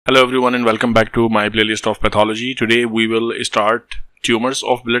Hello everyone and welcome back to my playlist of pathology. Today we will start tumors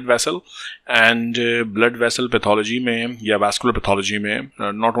of blood vessel and blood vessel pathology में या vascular pathology में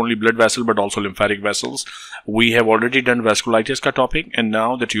not only blood vessel but also lymphatic vessels. We have already done vasculitis का topic and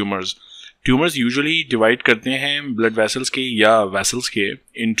now the tumors. Tumors usually divide करते हैं blood vessels के या vessels के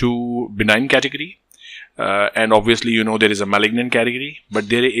into benign category. And obviously you know there is a malignant category, but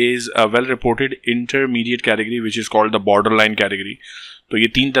there is a well reported intermediate category which is called the borderline category. तो ये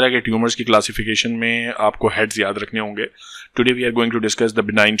तीन तरह के ट्यूमर्स की क्लासिफिकेशन में आपको हेड्स याद रखने होंगे. Today we are going to discuss the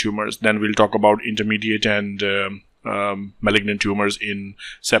benign tumours, then we'll talk about intermediate and malignant tumors in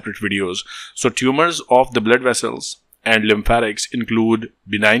separate videos. So tumors of the blood vessels and lymphatics include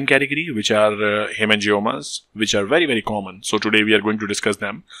benign category, which are hemangiomas, which are very common. So today we are going to discuss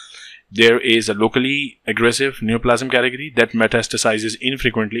them. There is a locally aggressive neoplasm category that metastasizes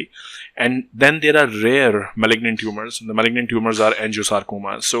infrequently, and then there are rare malignant tumors. The malignant tumors are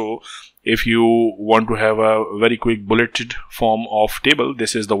angiosarcomas. So if you want to have a very quick bulleted form of table,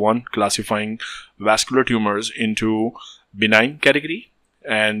 this is the one classifying vascular tumors into benign category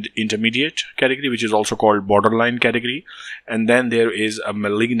and intermediate category, which is also called borderline category, and then there is a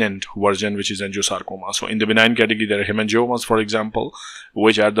malignant version which is angiosarcoma. So in the benign category there are hemangiomas, for example,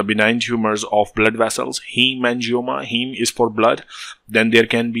 which are the benign tumors of blood vessels. Hemangioma, heme is for blood. Then there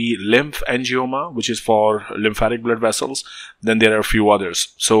can be lymphangioma, which is for lymphatic blood vessels. Then there are a few others.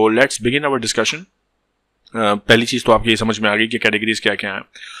 So let's begin our discussion. पहली चीज तो आपकी ये समझ में आ गई कि categories क्या क्या हैं.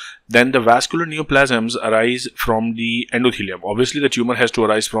 Then the vascular neoplasms arise from the endothelium. Obviously, the tumor has to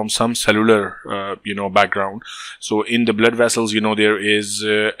arise from some cellular, background. So in the blood vessels, there is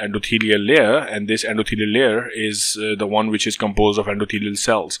endothelial layer, and this endothelial layer is the one which is composed of endothelial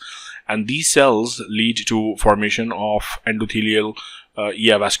cells, and these cells lead to formation of endothelial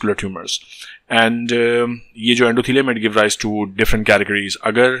vascular tumors. And ये जो endothelium, it gives rise to different categories.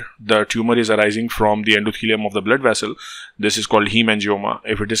 अगर the tumor is arising from the endothelium of the blood vessel, this is called hemangioma.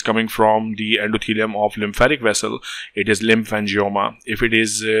 If it is coming from the endothelium of lymphatic vessel, it is lymphangioma. If it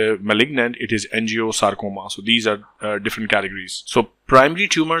is malignant, it is angiosarcoma. So these are different categories. So primary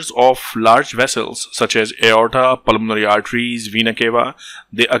tumors of large vessels such as aorta, pulmonary arteries, vena cava,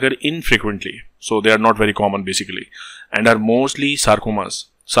 they occur infrequently. So they are not very common basically, and are mostly sarcomas.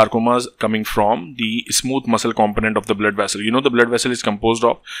 Sarcomas coming from the smooth muscle component of the blood vessel. The blood vessel is composed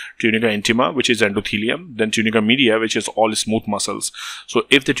of tunica intima, which is endothelium, then tunica media, which is all smooth muscles. So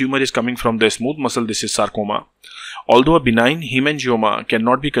if the tumor is coming from the smooth muscle, this is sarcoma. Although a benign hemangioma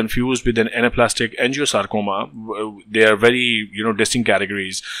cannot be confused with an anaplastic angiosarcoma, they are very distinct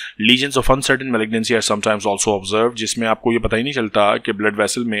categories. Lesions of uncertain malignancy are sometimes also observed, जिसमें आपको ये पता ही नहीं चलता कि blood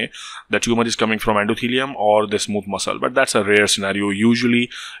vessel में the tumor is coming from endothelium or the smooth muscle. But that's a rare scenario. Usually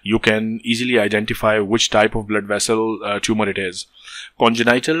you can easily identify which type of blood vessel tumor it is.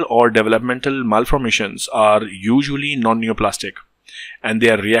 Congenital or developmental malformations are usually non-neoplastic, and they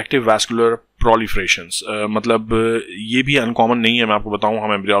are reactive vascular proliferations. मतलब ये भी uncommon नहीं है. मैं आपको बताऊं,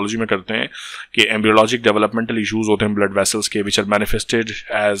 हम embryology में करते हैं कि एम्ब्रियोलॉजिक डेवलपमेंटल इश्यूज होते हैं ब्लड वेसल्स के, which are manifested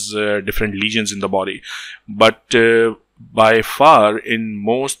as different lesions in the body. But by far in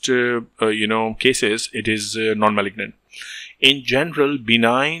most cases it is non-malignant. In general,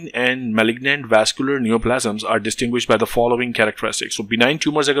 benign and malignant vascular neoplasms are distinguished by the following characteristics. So benign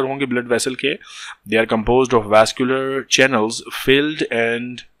tumors अगर होंगे blood vessel के, they are composed of vascular channels filled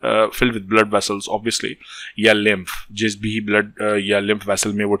with blood vessels obviously, या lymph, जिस भी blood या lymph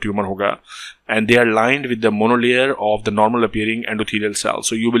vessel में वो tumor होगा, and they are lined with the monolayer of the normal appearing endothelial cell.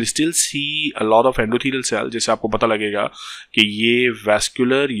 So you will still see a lot of endothelial cell, जिससे आपको पता लगेगा कि ये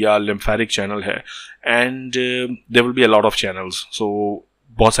vascular या lymphatic channel है, and there will be a lot of channels. So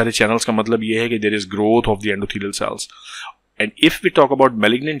बहुत सारे channels का मतलब ये है कि there is growth of the endothelial cells. And if we talk about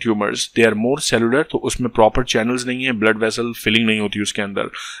malignant tumors, they are more cellular, तो उसमें proper channels नहीं है, blood vessel filling नहीं होती उसके अंदर,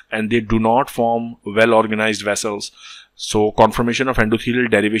 and they do not form well organized vessels. So conformation of endothelial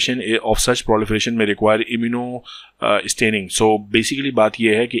derivation of such proliferation may require immunostaining. So basically बात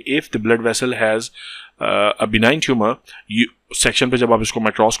ये है कि if the blood vessel has a benign tumor, section पे जब आप इसको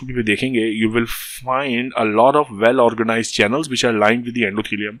माइक्रोस्कोपी पे देखेंगे, you will find a lot of well organized channels which are lined with the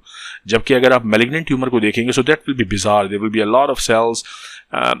endothelium. जबकि अगर आप malignant tumor को देखेंगे, so that will be bizarre. There will be a lot of cells.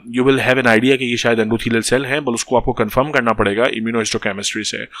 You will have an idea कि ये शायद endothelial cell है, but उसको आपको confirm करना पड़ेगा immunohistochemistry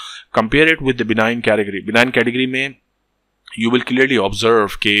से. Compare it with the benign category. Benign category में you will clearly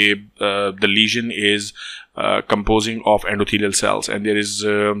observe that the lesion is composing of endothelial cells, and there is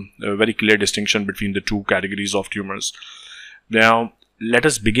a very clear distinction between the two categories of tumors. Now let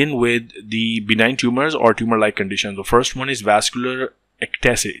us begin with the benign tumors or tumor-like conditions. The first one is vascular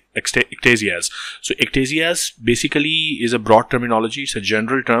ectasias. So ectasias basically is a broad terminology. It's a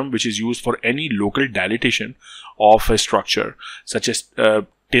general term which is used for any local dilatation of a structure, such as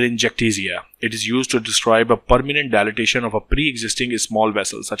telangiectasia. It is used to describe a permanent dilatation of a pre-existing small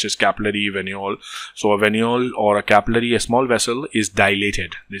vessel, such as capillary, venule. So a venule or a capillary, a small vessel, is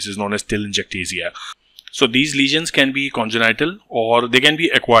dilated. This is known as telangiectasia. So these lesions can be congenital or they can be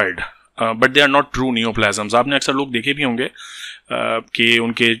acquired, but they are not true neoplasms. आपने अक्सर लोग देखे भी होंगे कि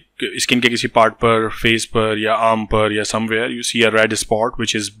उनके skin के किसी पार्ट पर, फेस पर या आर्म पर या somewhere you see a red spot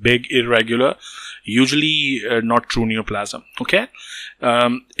which is big, irregular, usually not true neoplasm. Okay,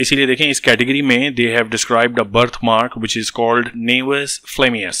 इसीलिए देखें इस कैटेगरी में they have described a birthmark which is called nevus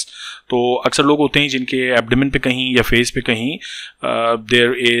flammeus. तो अक्सर लोग होते हैं जिनके एब्डोमेन पे कहीं या फेस पे कहीं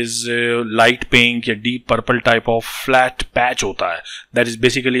there is light pink या deep purple type of flat patch होता है. That is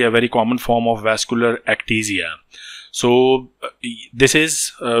basically a very common form of vascular ectasia. So this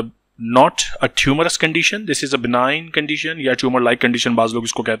is not a tumorous condition. This is a benign condition या tumor like condition बाज़ लोग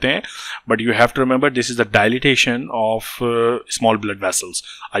इसको कहते हैं. But you have to remember this is the dilatation of small blood vessels,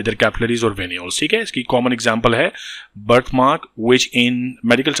 either capillaries or venules. ठीक है, इसकी common example है birthmark, which in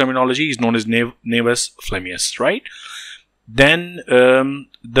medical terminology is known as nevus flammeus, right? Then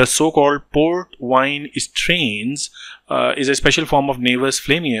the so-called port wine stains is a special form of nevus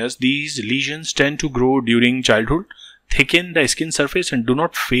flammeus. These lesions tend to grow during childhood, thicken the skin surface and do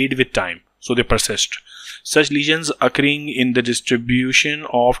not fade with time, so they persist. Such lesions occurring in the distribution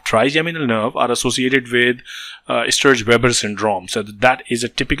of trigeminal nerve are associated with Sturge-Weber syndrome. So that is a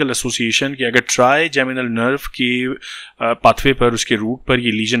typical association कि अगर trigeminal nerve की pathway पर, उसके root पर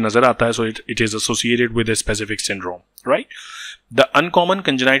ये lesion नजर आता है, so it is associated with a specific syndrome, right? The uncommon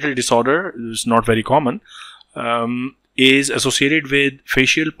congenital disorder is not very common. Is associated with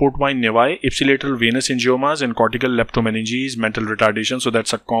facial port wine nevi, ipsilateral venous angiomas, and cortical leptomeninges, mental retardation. So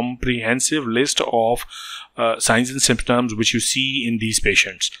that's a comprehensive list of signs and symptoms which you see in these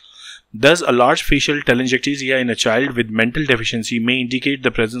patients. Thus, a large facial telangiectasia in a child with mental deficiency may indicate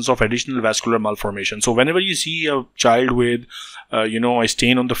the presence of additional vascular malformation. So whenever you see a child with, a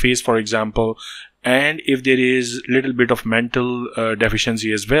stain on the face, for example, and if there is little bit of mental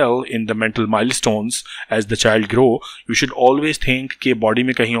deficiency as well in the mental milestones as the child grow, you should always think कि body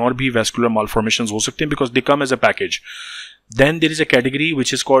में कहीं और भी vascular malformations हो सकते हैं, because they come as a package. Then there is a category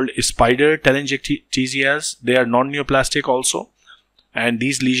which is called spider telangiectasias. They are non-neoplastic also, and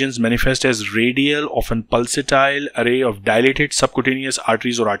these lesions manifest as radial, often pulsatile array of dilated subcutaneous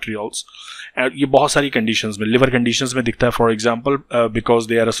arteries or arterioles. ये बहुत सारी conditions में, liver conditions में दिखता है, for example, because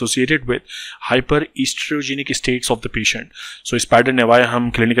they are associated with hyperestrogenic states of the patient. So spider nevi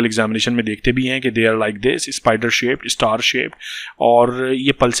हम clinical examination में देखते भी हैं कि they are like this, spider shaped, star shaped, और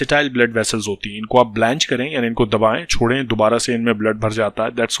ये pulsatile blood vessels होती हैं. इनको आप blanch करें यानी इनको दबाएं, छोड़ें, दोबारा से इनमें blood भर जाता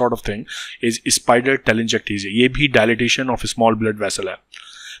है. That sort of thing is spider telangiectasia. ये भी dilatation of small blood vessel है.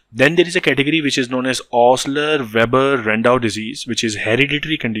 Then there is a category which is known as Osler-Weber-Rendau disease, which is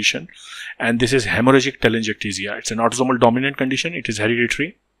hereditary condition, and this is hemorrhagic telangiectasia. It's an autosomal dominant condition. It is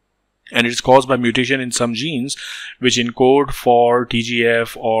hereditary, and it is caused by mutation in some genes which encode for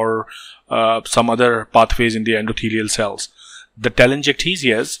TGF or some other pathways in the endothelial cells. The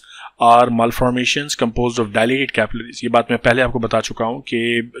telangiectasias are malformations composed of dilated capillaries. ये बात मैं पहले आपको बता चुका हूँ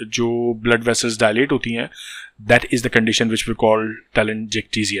कि जो blood vessels dilate होती हैं, that is the condition which we call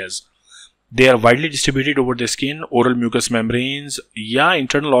telangiectasias. They are widely distributed over the skin, oral mucous membranes, या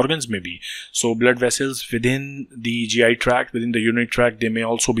internal organs में भी. So blood vessels within the GI tract, within the urinary tract, they may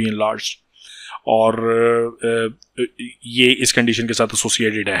also be enlarged. और ये इस condition के साथ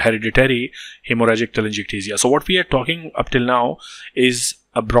associated है, hereditary hemorrhagic telangiectasia. So what we are talking up till now is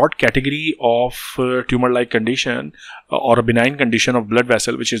a broad category of tumor-like condition or a benign condition of blood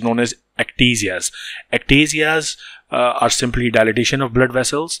vessel, which is known as ectasias. Ectasias are simply dilatation of blood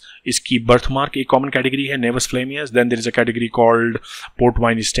vessels. इसकी birthmark एक common category है, nevus flammeus. Then there is a category called port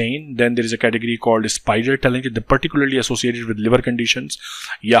wine stain. Then there is a category called spider telangiectasia, particularly associated with liver conditions,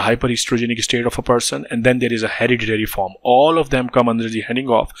 या hyperestrogenic state of a person. And then there is a hereditary form. All of them come under the heading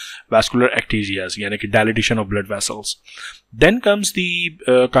of vascular ectasias, यानी कि dilatation of blood vessels. Then comes the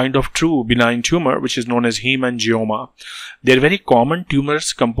kind of true benign tumor, which is known as hemangioma. They are very common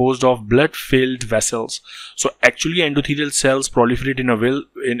tumors composed of blood-filled vessels. So actually, endothelial cells proliferate in a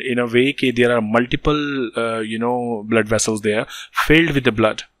way that there are multiple, blood vessels there filled with the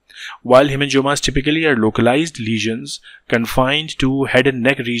blood. While hemangiomas typically are localized lesions confined to head and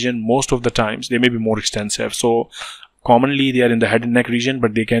neck region, most of the times they may be more extensive. So commonly they are in the head and neck region,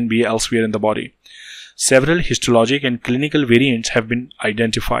 but they can be elsewhere in the body. Several histologic and clinical variants have been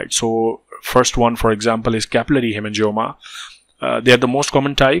identified. So first one, for example, is capillary hemangioma. They are the most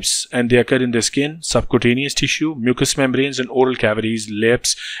common types, and they occur in the skin, subcutaneous tissue, mucous membranes, and oral cavities,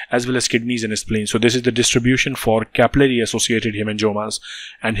 lips, as well as kidneys and spleen. So this is the distribution for capillary-associated hemangiomas.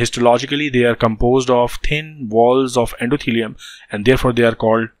 And histologically, they are composed of thin walls of endothelium, and therefore they are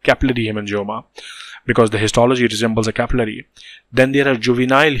called capillary hemangioma, because the histology resembles a capillary. Then there are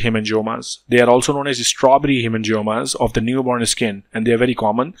juvenile hemangiomas. They are also known as strawberry hemangiomas of the newborn skin, and they are very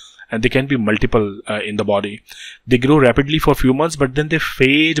common, and they can be multiple in the body. They grow rapidly for a few months, but then they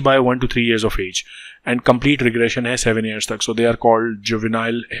fade by 1 to 3 years of age, and complete regression है 7 years तक. So they are called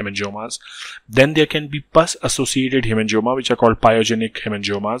juvenile hemangiomas. Then there can be pus-associated hemangioma, which are called pyogenic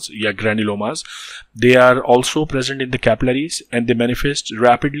hemangiomas या granulomas. They are also present in the capillaries, and they manifest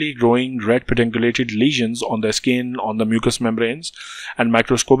rapidly growing red pedunculated lesions on the skin, on the mucous membranes, and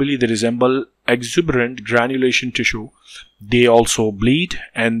microscopically they resemble exuberant granulation tissue. They also bleed,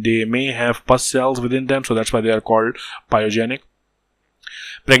 and they may have pus cells within them, so that's why they are called pyogenic.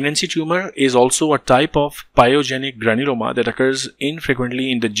 Pregnancy tumor is also a type of pyogenic granuloma that occurs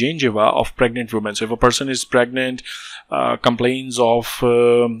infrequently in the gingiva of pregnant women. So if a person is pregnant, complains of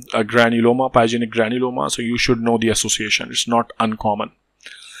a granuloma, pyogenic granuloma, so you should know the association. It's not uncommon.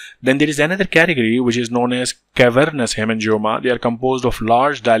 Then there is another category which is known as cavernous hemangioma. They are composed of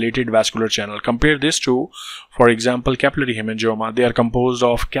large dilated vascular channel. Compare this to, for example, capillary hemangioma. They are composed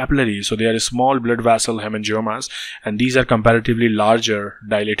of capillaries, so they are small blood vessel hemangiomas, and these are comparatively larger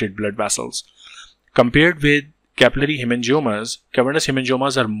dilated blood vessels. Compared with capillary hemangiomas, cavernous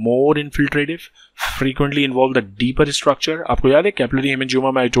hemangiomas are more infiltrative, frequently involve the deeper structure. आपको याद है capillary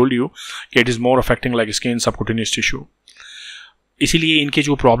hemangioma में I told you that it is more affecting like skin, subcutaneous tissue. इसीलिए इनके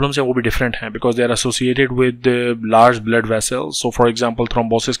जो problems हैं वो भी डिफरेंट हैं, because they are associated with large blood vessels. So for example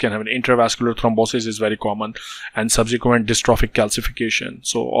thrombosis can have an intravascular thrombosis is very common, and subsequent dystrophic calcification.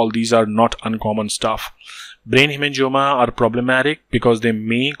 So all these are not uncommon stuff. Brain hemangioma are problematic because they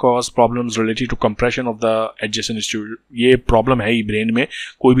may cause problems related to compression of the adjacent tissue. ये problem है ही brain में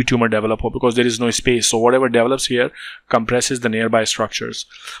कोई भी tumor develop हो, because there is no space. So whatever develops here compresses the nearby structures.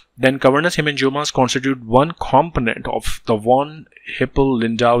 Then cavernous hemangiomas constitute one component of the von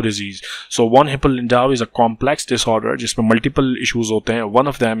Hippel-Lindau disease. So von Hippel-Lindau is a complex disorder जिसमें multiple issues होते हैं.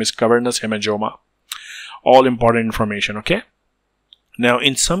 One of them is cavernous hemangioma. All important information, okay? Now,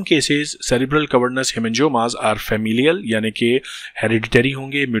 in some cases, cerebral cavernous hemangiomas are familial, यानी कि hereditary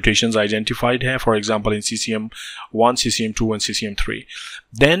होंगे, mutations identified हैं, for example in CCM1, CCM2 and CCM3.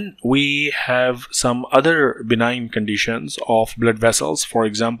 Then we have some other benign conditions of blood vessels, for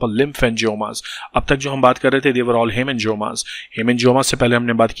example lymphangiomas. अब तक जो हम बात कर रहे थे, they were all hemangiomas. Hemangiomas से पहले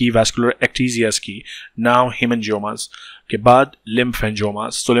हमने बात की vascular ectasias की. Now hemangiomas के बाद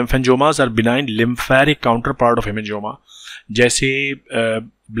lymphangiomas. So lymphangiomas are benign lymphatic counterpart of hemangioma. जैसे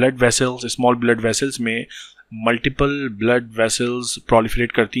blood vessels, small blood vessels में मल्टीपल ब्लड वेसल्स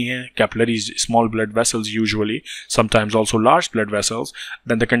प्रोलिफरेट करती हैं, capillaries, small blood vessels usually, sometimes also large blood vessels,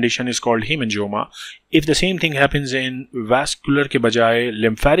 then the condition is called haemangioma. If the same thing happens in vascular के बजाय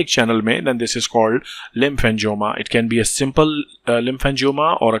lymphatic channel में, then this is called लिम्फेंजियोमा. It can be a simple लिम्फेंजियोमा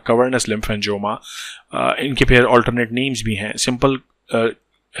और अ cavernous लिम्फेंजियोमा. इनके फिर alternate names भी हैं. Simple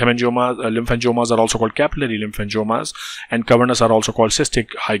Hemangiomas, lymphangiomas are also called capillary lymphangiomas, and cavernous are also called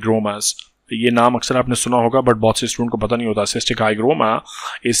cystic hygromas. ये नाम अक्सर आपने सुना होगा, बट बहुत से स्टूडेंट को पता नहीं होता. cystic hygroma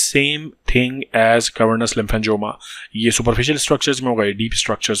is same thing as cavernous lymphangioma. ये superficial structures में होगा, ये deep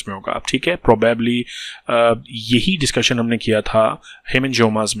structures में होगा. ठीक है, probably यही discussion हमने किया था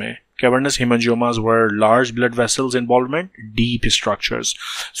hemangiomas में. Cavernous hemangiomas were large blood vessels involvement, deep structures.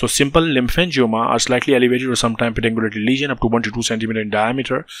 So simple lymphangioma are slightly elevated or sometimes pedunculated lesion up to 1 to 2 centimeter in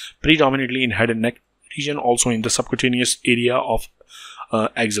diameter, predominantly in head and neck region, also in the subcutaneous area of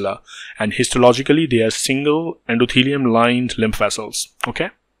axilla. And histologically, they are single endothelium-lined lymph vessels. Okay,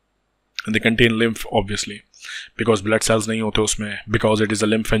 and they contain lymph, obviously, because blood cells नहीं होते उसमें. Because it is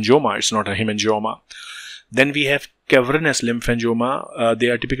a lymphangioma, it's not a hemangioma. Then we have cavernous lymphangioma. They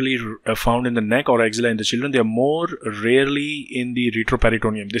are typically found in the neck or axilla in the children. They are more rarely in the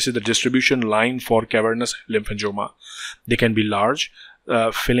retroperitoneum. This is the distribution line for cavernous lymphangioma. They can be large,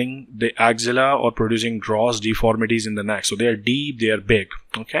 filling the axilla or producing gross deformities in the neck. So they are deep, they are big,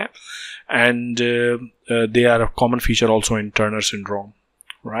 okay? And they are a common feature also in Turner syndrome,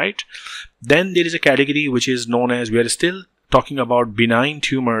 right? Then there is a category which is known as, we are still talking about benign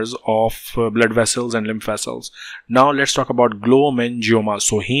tumors of blood vessels and lymph vessels. Now let's talk about glomeangioma.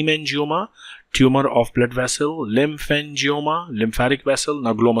 So hemangioma, tumor of blood vessel, lymphangioma, lymphatic vessel,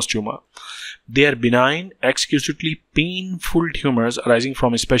 now glomus tumor. They are benign, exquisitely painful tumors arising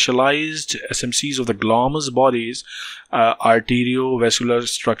from specialized SMCs of the glomus bodies. Arteriovascular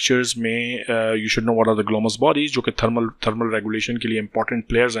structures में you should know what are the glomus bodies, जो कि thermal regulation के लिए important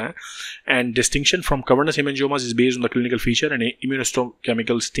players हैं. And distinction from cavernous hemangiomas is based on the clinical feature and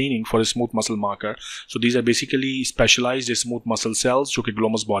immunohistochemical staining for a smooth muscle marker. So these are basically specialized smooth muscle cells जो कि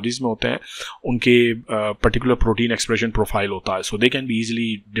glomus bodies में होते हैं, उनके particular protein expression profile होता है. So they can be easily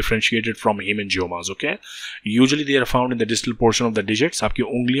differentiated from hemangiomas. Okay, usually they are found in the distal portion of the digits, आपकी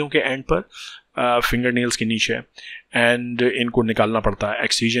उंगलियों के end पर, फिंगर नेल्स के नीचे, एंड इनको निकालना पड़ता है.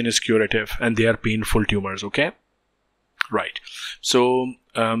 Excision is curative and they are painful tumours. Okay, right. सो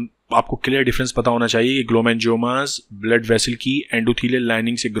आपको क्लियर डिफरेंस पता होना चाहिए कि ग्लोमेंजियोमास ब्लड वेसल की एंडोथेलियल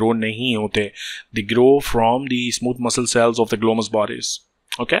लाइनिंग से ग्रो नहीं होते. They grow from the smooth muscle cells of the Glomus bodies.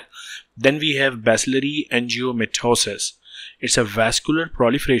 Okay, then we have bacillary एंजियोमेटोसिस. It's a vascular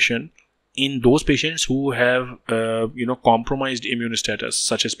proliferation in those patients who have compromised immune status,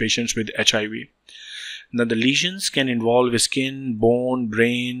 such as patients with HIV. Now the lesions can involve skin, bone,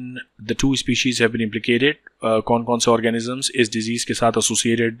 brain. The two species have been implicated. कौन से organisms इस disease के साथ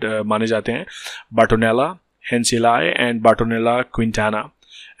associated माने जाते हैं? Bartonella henselae and Bartonella quintana.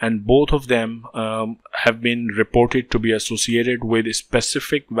 And both of them have been reported to be associated with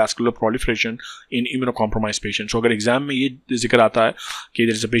specific vascular proliferation in immunocompromised patients. So अगर exam में ये जिक्र आता है कि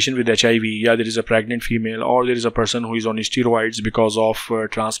there is a patient with HIV, या there is a pregnant female, or there is a person who is on steroids because of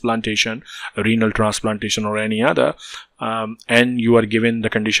transplantation, renal transplantation or any other, and you are given the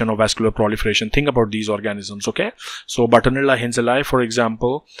condition of vascular proliferation, think about these organisms. Okay, so Bartonella henselae, for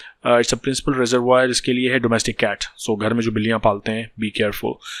example, it's a principal reservoir इसके लिए है domestic cat. So घर में जो बिल्लियाँ पालते हैं, be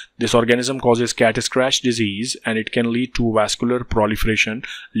careful. This organism causes cat scratch disease and it can lead to vascular proliferation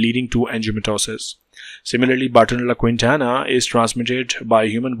leading to angiomatosis. Similarly, Bartonella quintana is transmitted by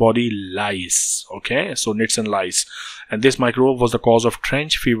human body lice. Okay, so nits and lice, and this microbe was the cause of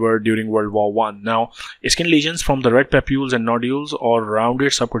trench fever during World War I. Now, skin lesions from the red papules and nodules or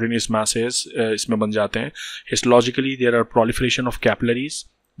rounded subcutaneous masses इसमें बन जाते हैं. Histologically, there are proliferation of capillaries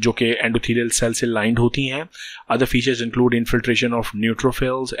जो कि endothelial cell से lined होती हैं. Other features include infiltration of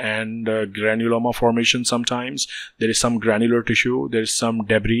neutrophils and granuloma formation. Sometimes there is some granular tissue, there is some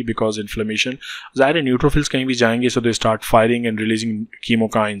debris because inflammation. ज़ाहिर है न्यूट्रोफिल्स कहीं भी जाएंगे, सो they start firing and releasing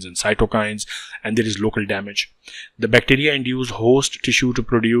chemokines and cytokines, and there is local damage. The bacteria induce host tissue to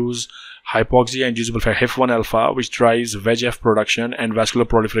produce hypoxia inducible by HIF1 alpha, which drives VEGF production, and vascular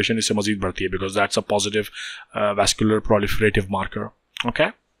proliferation इससे मजीद बढ़ती है because that's a positive vascular proliferative marker. Okay,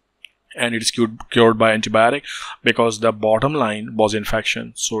 and it is cured by antibiotic because the bottom line was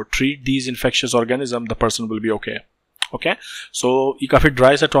infection. So treat these infectious organisms, the person will be okay. Okay, so ये काफ़ी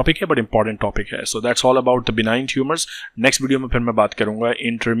dry सा topic है but important topic है. So that's all about the benign tumours. Next video में फिर मैं बात करूँगा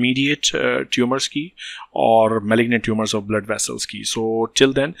इंटरमीडिएट ट्यूमर्स की और malignant tumours of blood vessels की. सो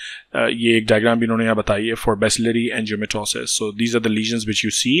टिल देन ये एक डायग्राम भी इन्होंने यहाँ बताई है for bacillary एंजियोमेटोसिस. So these are the lesions which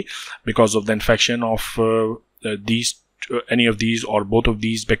you see because of the infection of these any of these or both of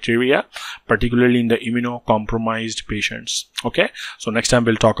these bacteria, particularly in the immunocompromised patients. Okay, so next time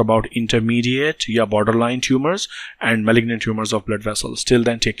we'll talk about intermediate, borderline tumors and malignant tumors of blood vessels. Till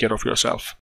then, take care of yourself.